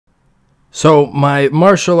So my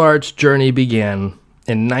martial arts journey began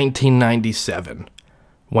in 1997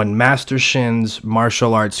 when Master Shin's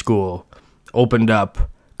martial arts school opened up a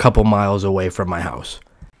couple miles away from my house.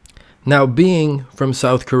 Now, being from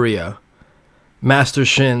South Korea, Master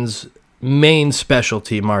Shin's main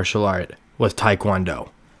specialty martial art was Taekwondo.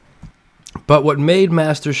 But what made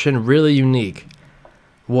Master Shin really unique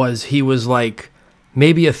was he was like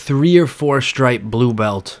maybe a 3 or 4 stripe blue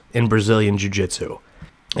belt in Brazilian Jiu-Jitsu.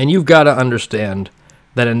 And you've got to understand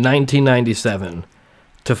that in 1997,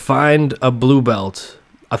 to find a blue belt,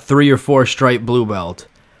 a 3 or 4 stripe blue belt,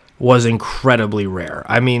 was incredibly rare.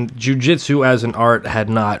 I mean, Jiu-Jitsu as an art had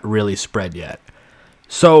not really spread yet.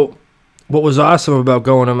 So what was awesome about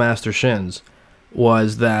going to Master Shin's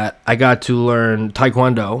was that I got to learn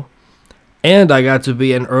Taekwondo, and I got to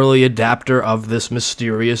be an early adapter of this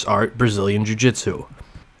mysterious art, Brazilian Jiu-Jitsu.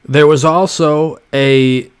 There was also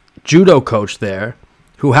a judo coach there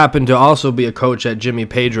who happened to also be a coach at Jimmy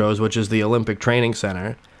Pedro's, which is the Olympic Training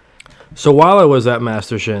Center. So while I was at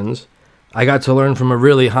Master Shin's, I got to learn from a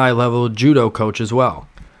really high-level judo coach as well.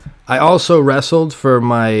 I also wrestled for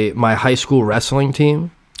my high school wrestling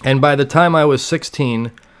team, and by the time I was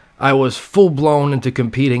 16, I was full-blown into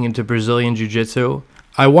competing into Brazilian Jiu-Jitsu.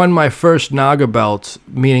 I won my first Naga belt,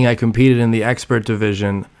 meaning I competed in the expert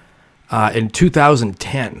division, in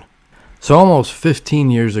 2010. So almost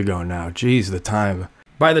 15 years ago now. Jeez, the time.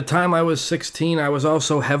 By the time I was 16, I was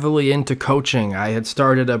also heavily into coaching. I had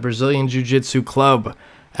started a Brazilian Jiu-Jitsu club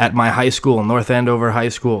at my high school, North Andover High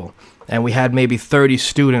School. And we had maybe 30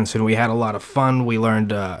 students, and we had a lot of fun. We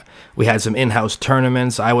learned, we had some in-house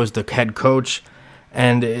tournaments. I was the head coach,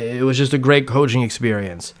 and it was just a great coaching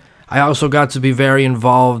experience. I also got to be very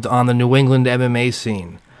involved on the New England MMA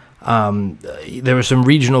scene. There were some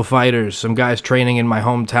regional fighters, some guys training in my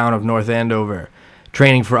hometown of North Andover,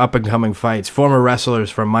 training for up-and-coming fights, former wrestlers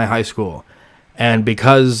from my high school. And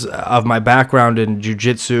because of my background in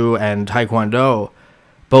jiu-jitsu and taekwondo,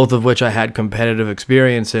 both of which I had competitive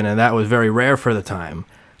experience in, and that was very rare for the time,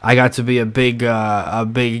 I got to be a big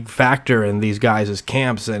factor in these guys'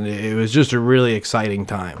 camps, and it was just a really exciting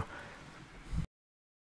time.